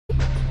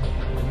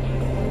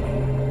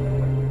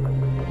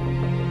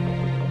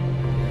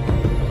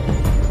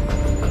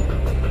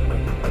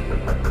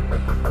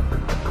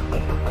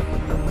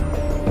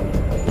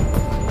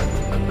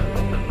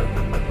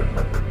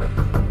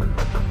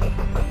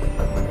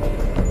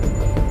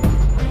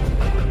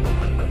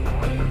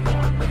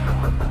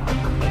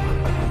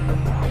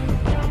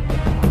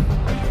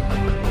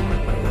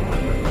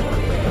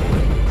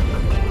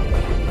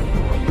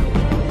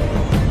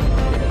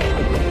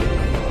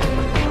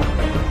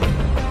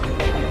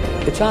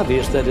It's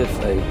obvious that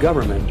if a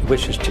government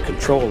wishes to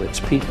control its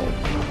people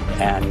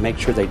and make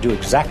sure they do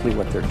exactly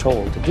what they're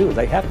told to do,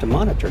 they have to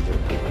monitor their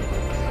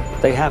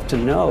people. They have to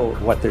know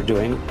what they're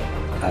doing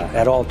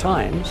at all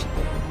times.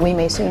 We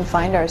may soon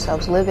find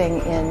ourselves living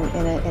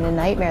in a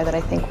nightmare that I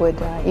think would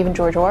even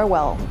George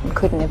Orwell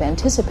couldn't have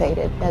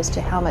anticipated, as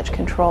to how much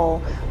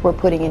control we're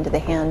putting into the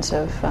hands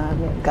of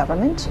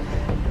government,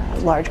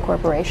 large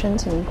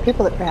corporations, and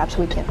people that perhaps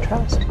we can't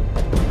trust.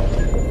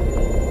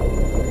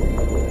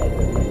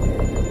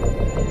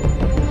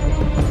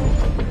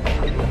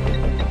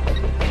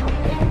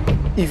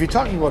 If you're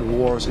talking about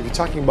wars, if you're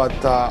talking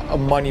about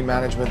money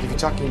management, if you're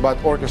talking about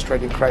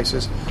orchestrating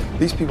crisis,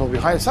 these people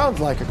behind it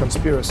sounds like a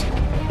conspiracy.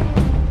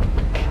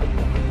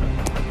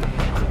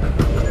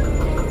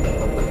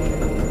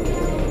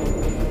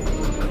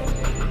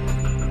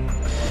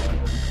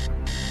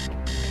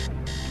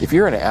 If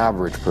you're an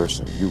average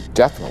person, you've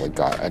definitely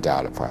got a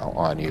data file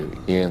on you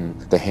in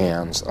the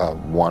hands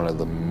of one of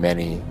the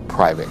many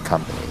private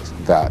companies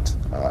that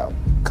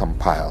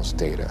compiles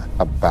data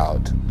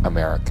about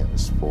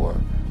Americans for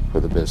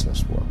the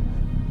business world.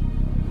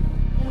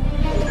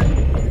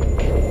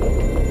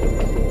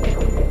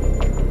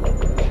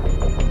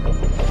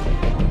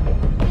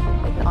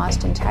 In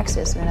Austin,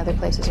 Texas, and in other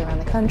places around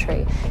the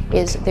country,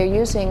 is they're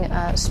using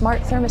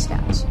smart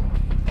thermostats.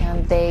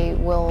 And they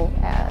will,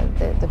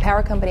 the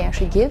power company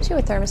actually gives you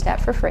a thermostat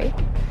for free,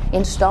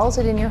 installs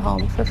it in your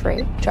home for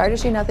free,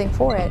 charges you nothing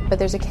for it, but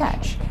there's a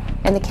catch.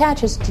 And the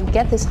catch is, to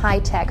get this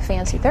high-tech,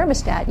 fancy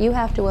thermostat, you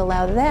have to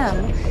allow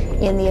them,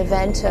 in the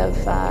event of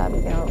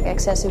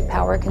excessive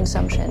power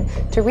consumption,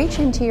 to reach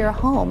into your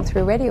home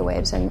through radio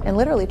waves and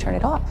literally turn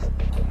it off.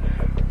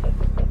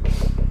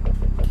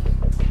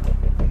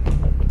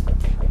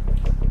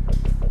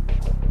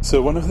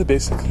 So one of the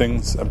basic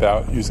things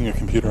about using a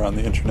computer on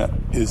the internet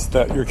is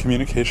that your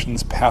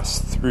communications pass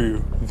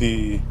through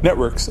the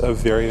networks of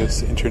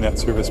various internet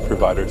service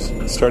providers,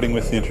 starting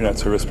with the internet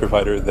service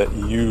provider that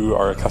you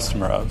are a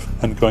customer of,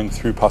 and going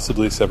through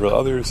possibly several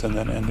others, and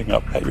then ending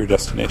up at your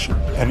destination.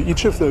 And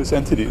each of those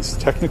entities,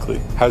 technically,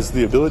 has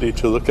the ability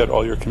to look at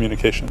all your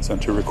communications and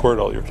to record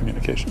all your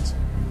communications.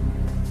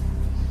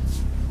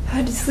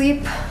 How'd you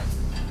sleep?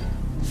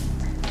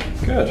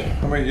 Good.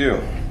 How about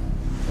you?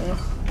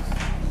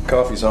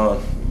 Coffee's on.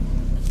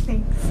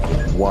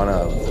 Thanks. One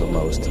of the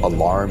most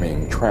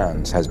alarming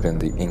trends has been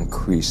the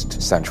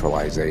increased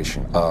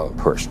centralization of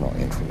personal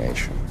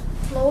information.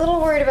 I'm a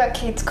little worried about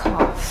Kate's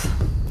cough.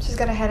 She's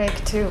got a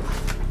headache, too.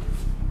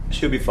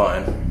 She'll be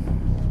fine.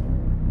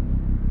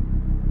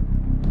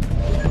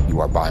 You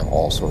are buying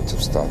all sorts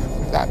of stuff.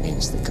 That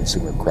means the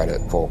consumer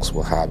credit folks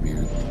will have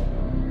you.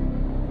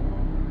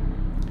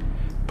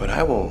 But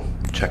I will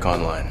check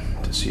online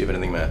to see if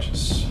anything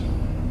matches.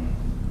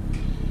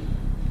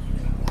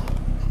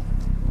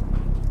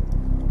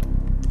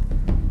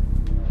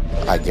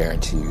 I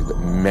guarantee you that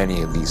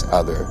many of these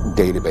other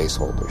database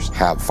holders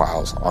have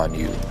files on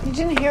you. You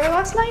didn't hear her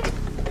last night?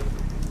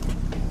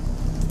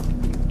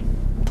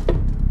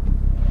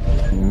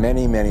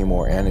 Many, many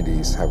more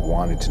entities have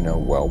wanted to know,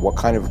 well, what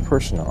kind of a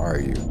person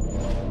are you?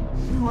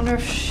 I wonder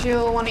if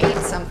she'll want to eat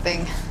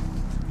something.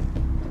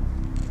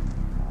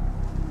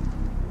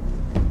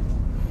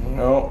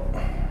 No,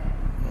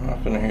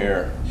 nothing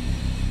here.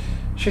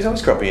 She's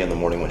always grumpy in the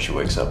morning when she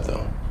wakes up,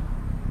 though.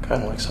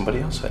 Kind of like somebody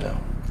else I know.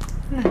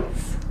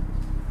 Nice.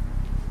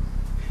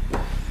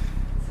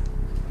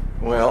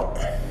 Well,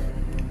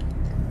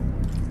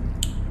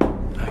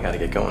 I gotta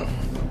get going.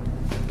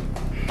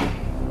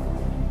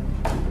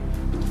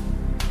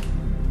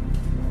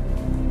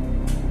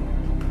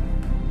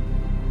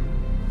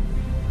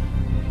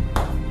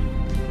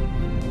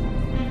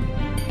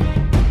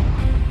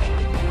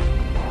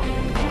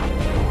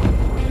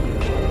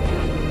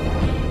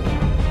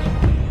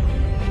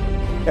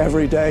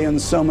 Every day, in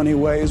so many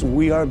ways,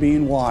 we are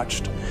being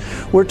watched.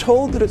 We're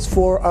told that it's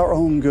for our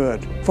own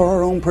good, for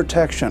our own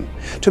protection,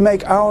 to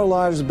make our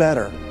lives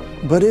better.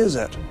 But is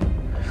it?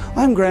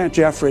 I'm Grant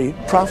Jeffrey,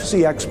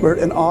 prophecy expert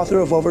and author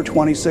of over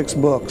 26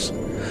 books.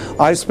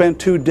 I spent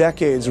 2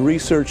 decades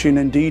researching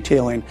and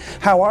detailing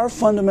how our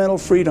fundamental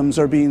freedoms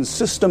are being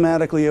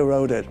systematically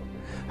eroded,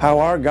 how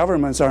our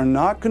governments are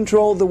not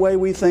controlled the way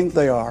we think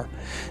they are,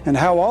 and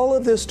how all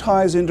of this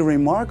ties into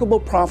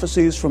remarkable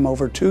prophecies from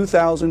over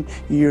 2,000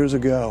 years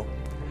ago.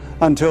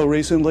 Until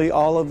recently,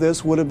 all of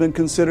this would have been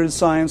considered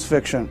science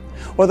fiction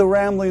or the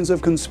ramblings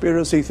of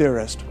conspiracy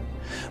theorists.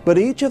 But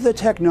each of the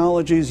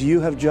technologies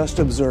you have just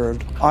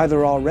observed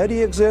either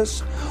already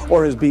exists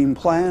or is being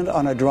planned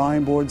on a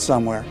drawing board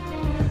somewhere.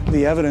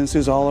 The evidence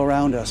is all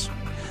around us.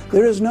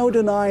 There is no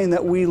denying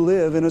that we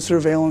live in a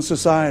surveillance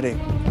society.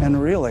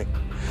 And really,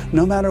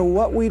 no matter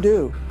what we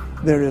do,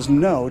 there is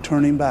no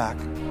turning back.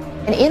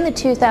 And in the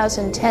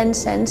 2010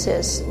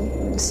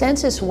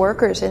 census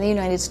workers in the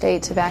United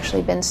States have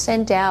actually been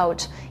sent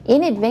out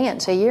in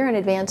advance, a year in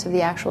advance of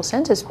the actual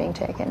census being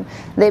taken.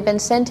 They've been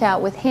sent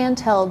out with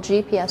handheld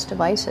GPS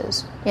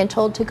devices and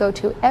told to go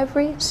to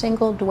every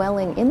single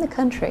dwelling in the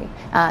country.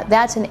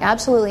 That's an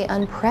absolutely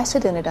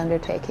unprecedented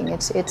undertaking.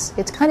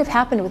 It's kind of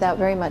happened without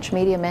very much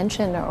media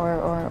mention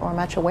or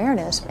much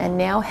awareness, and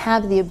now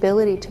have the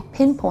ability to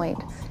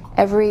pinpoint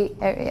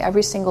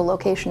every single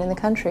location in the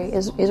country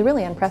is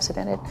really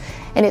unprecedented.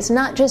 And it's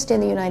not just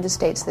in the United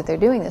States that they're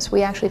doing this.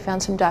 We actually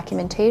found some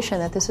documentation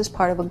that this is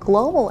part of a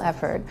global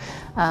effort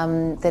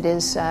that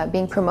is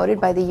being promoted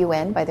by the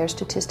UN, by their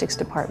statistics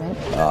department.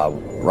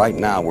 Right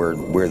now,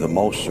 we're the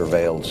most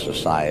surveilled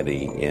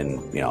society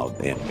in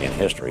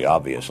history.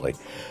 Obviously,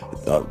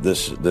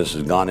 this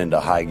has gone into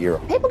high gear.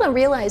 People don't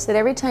realize that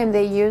every time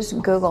they use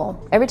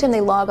Google, every time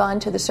they log on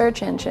to the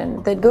search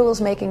engine, that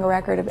Google's making a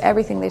record of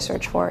everything they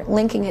search for,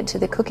 linking it to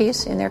the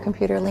cookies in their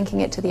computer, linking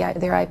it to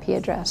their IP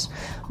address.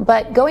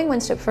 But going one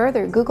step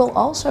further, Google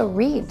also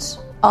reads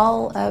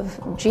all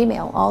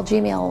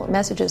Gmail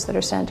messages that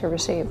are sent or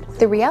received.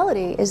 The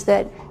reality is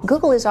that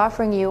Google is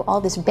offering you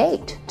all this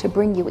bait to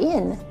bring you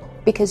in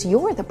because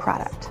you're the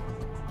product.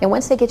 And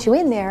once they get you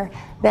in there,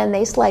 then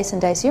they slice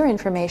and dice your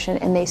information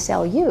and they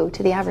sell you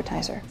to the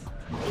advertiser.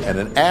 And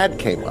an ad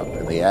came up,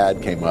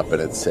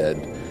 and it said,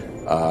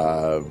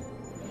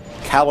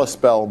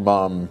 Kalispell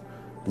mom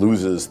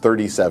loses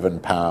 37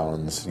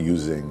 pounds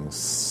using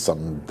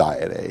some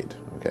diet aid.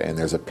 Okay, and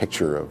there's a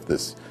picture of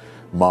this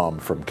mom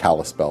from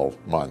Kalispell,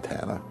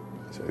 Montana.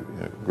 So,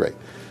 great.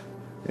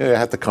 I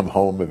have to come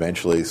home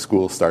eventually,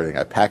 school's starting.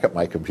 I pack up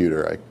my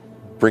computer, I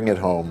bring it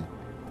home,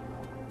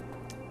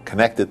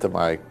 connect it to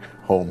my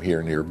home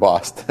here near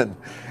Boston,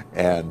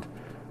 and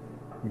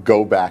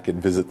go back and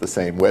visit the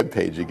same web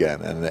page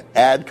again. And the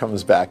ad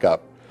comes back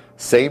up,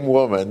 same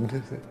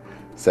woman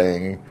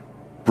saying,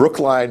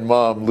 Brookline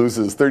mom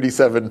loses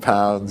 37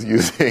 pounds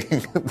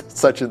using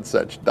such and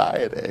such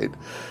diet aid.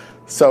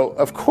 So,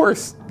 of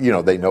course,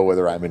 they know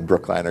whether I'm in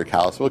Brookline or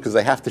Kalispell because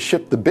they have to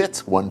ship the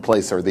bits one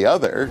place or the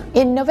other.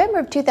 In November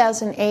of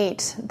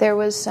 2008, there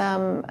was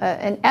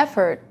an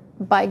effort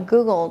by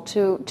Google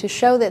to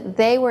show that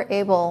they were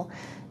able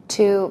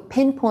to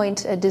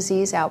pinpoint a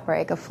disease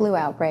outbreak, a flu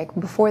outbreak,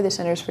 before the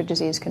Centers for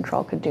Disease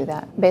Control could do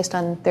that. Based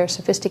on their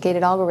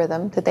sophisticated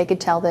algorithm, that they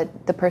could tell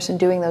that the person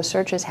doing those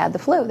searches had the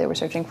flu. They were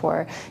searching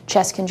for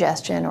chest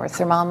congestion or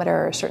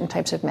thermometer or certain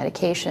types of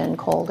medication,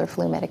 cold or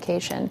flu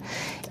medication.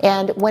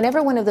 And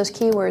whenever one of those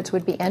keywords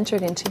would be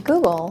entered into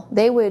Google,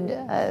 they would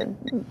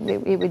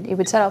it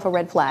would set off a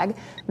red flag.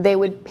 They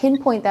would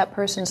pinpoint that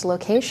person's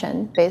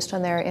location based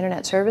on their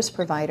internet service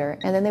provider,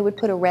 and then they would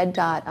put a red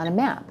dot on a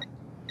map.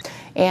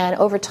 And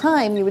over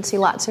time, you would see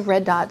lots of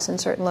red dots in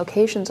certain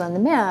locations on the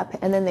map,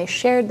 and then they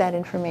shared that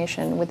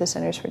information with the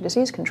Centers for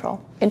Disease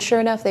Control. And sure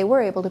enough, they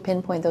were able to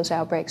pinpoint those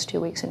outbreaks 2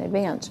 weeks in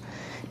advance.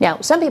 Now,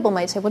 some people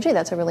might say, well, gee,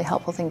 that's a really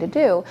helpful thing to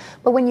do.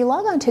 But when you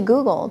log on to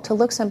Google to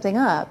look something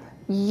up,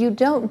 you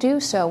don't do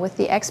so with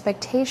the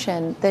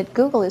expectation that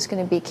Google is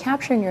going to be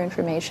capturing your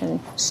information,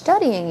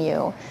 studying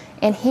you,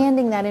 and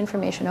handing that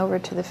information over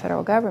to the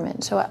federal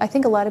government. So I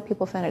think a lot of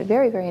people found it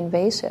very, very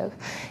invasive.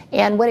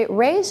 And what it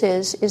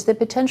raises is the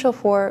potential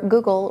for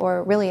Google,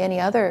 or really any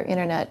other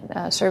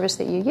internet service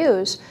that you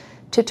use,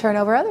 to turn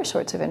over other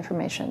sorts of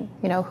information.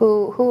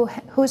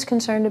 Who's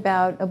concerned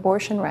about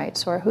abortion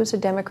rights, or who's a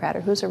Democrat,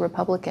 or who's a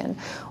Republican,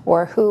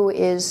 or who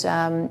is,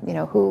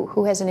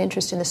 who has an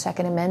interest in the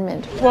Second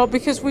Amendment. Well,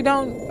 because we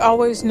don't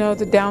always know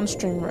the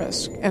downstream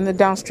risk and the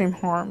downstream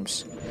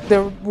harms.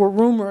 There were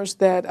rumors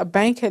that a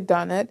bank had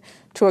done it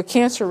to a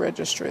cancer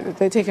registry, that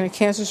they'd taken a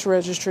cancer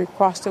registry,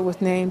 crossed it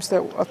with names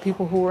of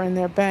people who were in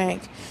their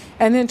bank,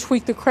 and then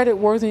tweaked the credit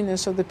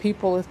worthiness of the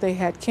people if they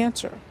had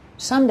cancer.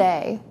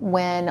 Someday,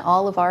 when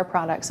all of our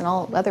products and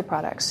all other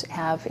products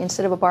have,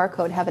 instead of a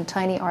barcode, have a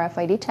tiny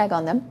RFID tag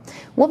on them,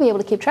 we'll be able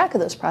to keep track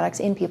of those products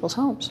in people's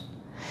homes.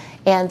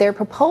 And their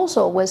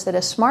proposal was that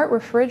a smart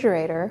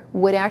refrigerator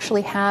would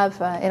actually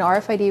have an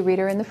RFID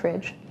reader in the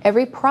fridge.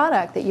 Every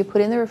product that you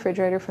put in the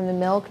refrigerator, from the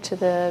milk to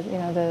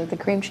the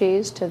cream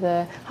cheese to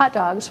the hot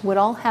dogs, would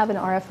all have an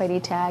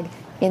RFID tag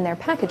in their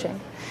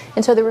packaging.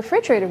 And so the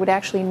refrigerator would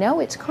actually know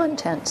its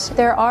contents.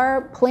 There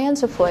are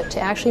plans afoot to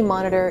actually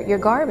monitor your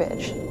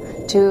garbage.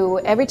 To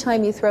every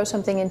time you throw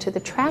something into the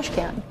trash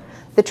can,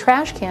 the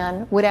trash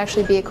can would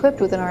actually be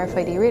equipped with an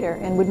RFID reader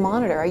and would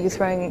monitor. Are you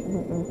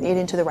throwing it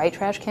into the right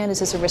trash can?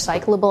 Is this a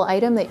recyclable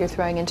item that you're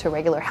throwing into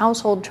regular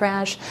household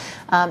trash?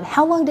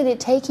 How long did it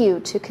take you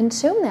to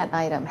consume that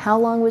item? How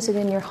long was it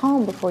in your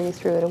home before you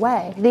threw it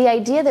away? The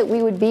idea that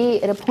we would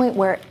be at a point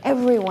where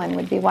everyone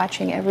would be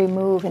watching every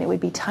move, and it would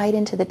be tied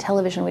into the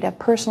television. We'd have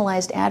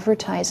personalized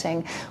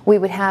advertising. We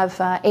would have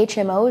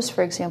HMOs,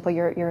 for example,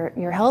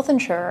 your health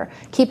insurer,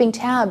 keeping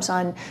tabs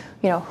on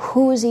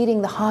who's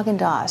eating the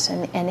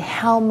Haagen-Dazs and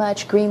how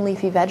much green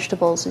leafy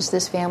vegetables is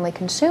this family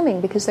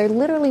consuming, because they're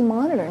literally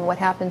monitoring what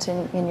happens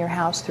in your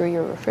house through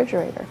your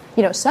refrigerator.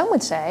 Some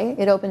would say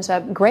it opens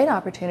up great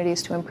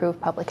opportunities to improve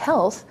public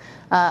health.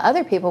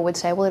 Other people would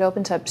say, well, it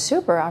opens up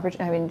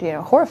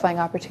horrifying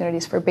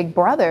opportunities for Big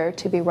Brother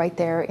to be right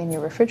there in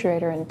your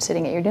refrigerator and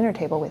sitting at your dinner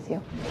table with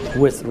you.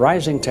 With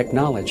rising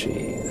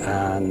technology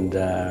and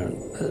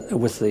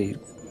with the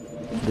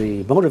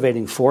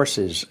motivating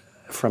forces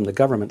from the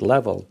government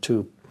level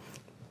to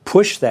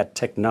push that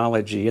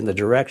technology in the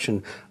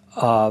direction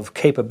of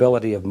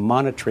capability of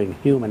monitoring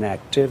human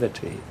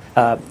activity.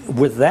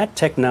 With that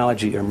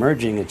technology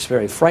emerging, it's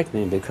very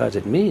frightening, because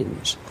it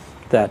means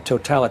that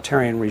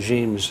totalitarian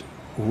regimes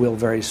will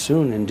very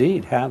soon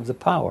indeed have the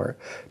power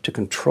to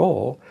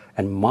control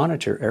and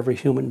monitor every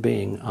human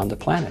being on the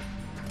planet.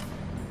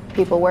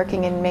 People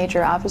working in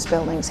major office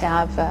buildings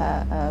have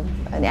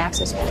an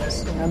access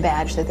pass, a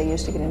badge that they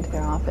use to get into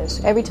their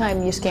office. Every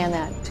time you scan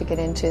that to get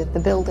into the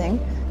building,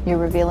 you're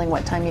revealing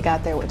what time you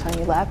got there, what time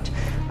you left.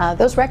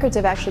 Those records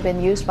have actually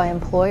been used by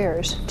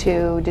employers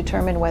to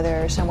determine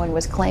whether someone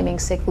was claiming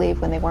sick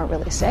leave when they weren't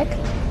really sick.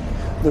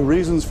 The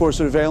reasons for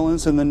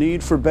surveillance and the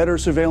need for better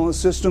surveillance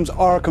systems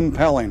are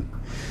compelling.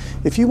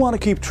 If you want to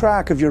keep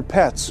track of your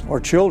pets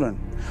or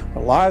children,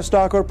 or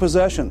livestock or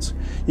possessions,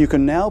 you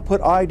can now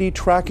put ID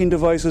tracking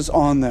devices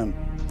on them.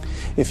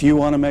 If you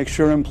want to make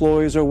sure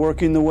employees are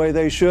working the way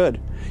they should,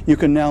 you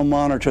can now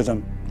monitor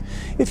them.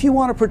 If you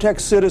want to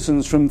protect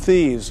citizens from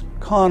thieves,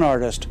 con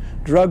artists,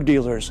 drug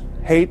dealers,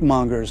 hate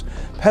mongers,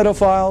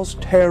 pedophiles,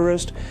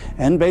 terrorists,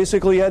 and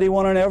basically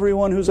anyone and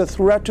everyone who's a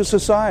threat to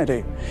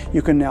society,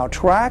 you can now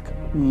track,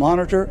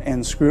 monitor,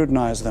 and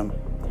scrutinize them.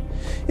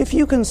 If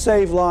you can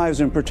save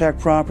lives and protect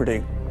property,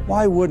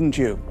 why wouldn't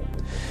you?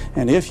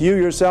 And if you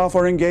yourself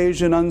are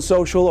engaged in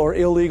unsocial or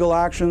illegal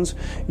actions,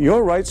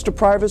 your rights to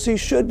privacy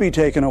should be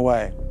taken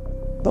away.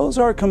 Those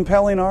are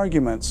compelling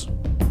arguments.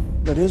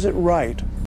 But is it right?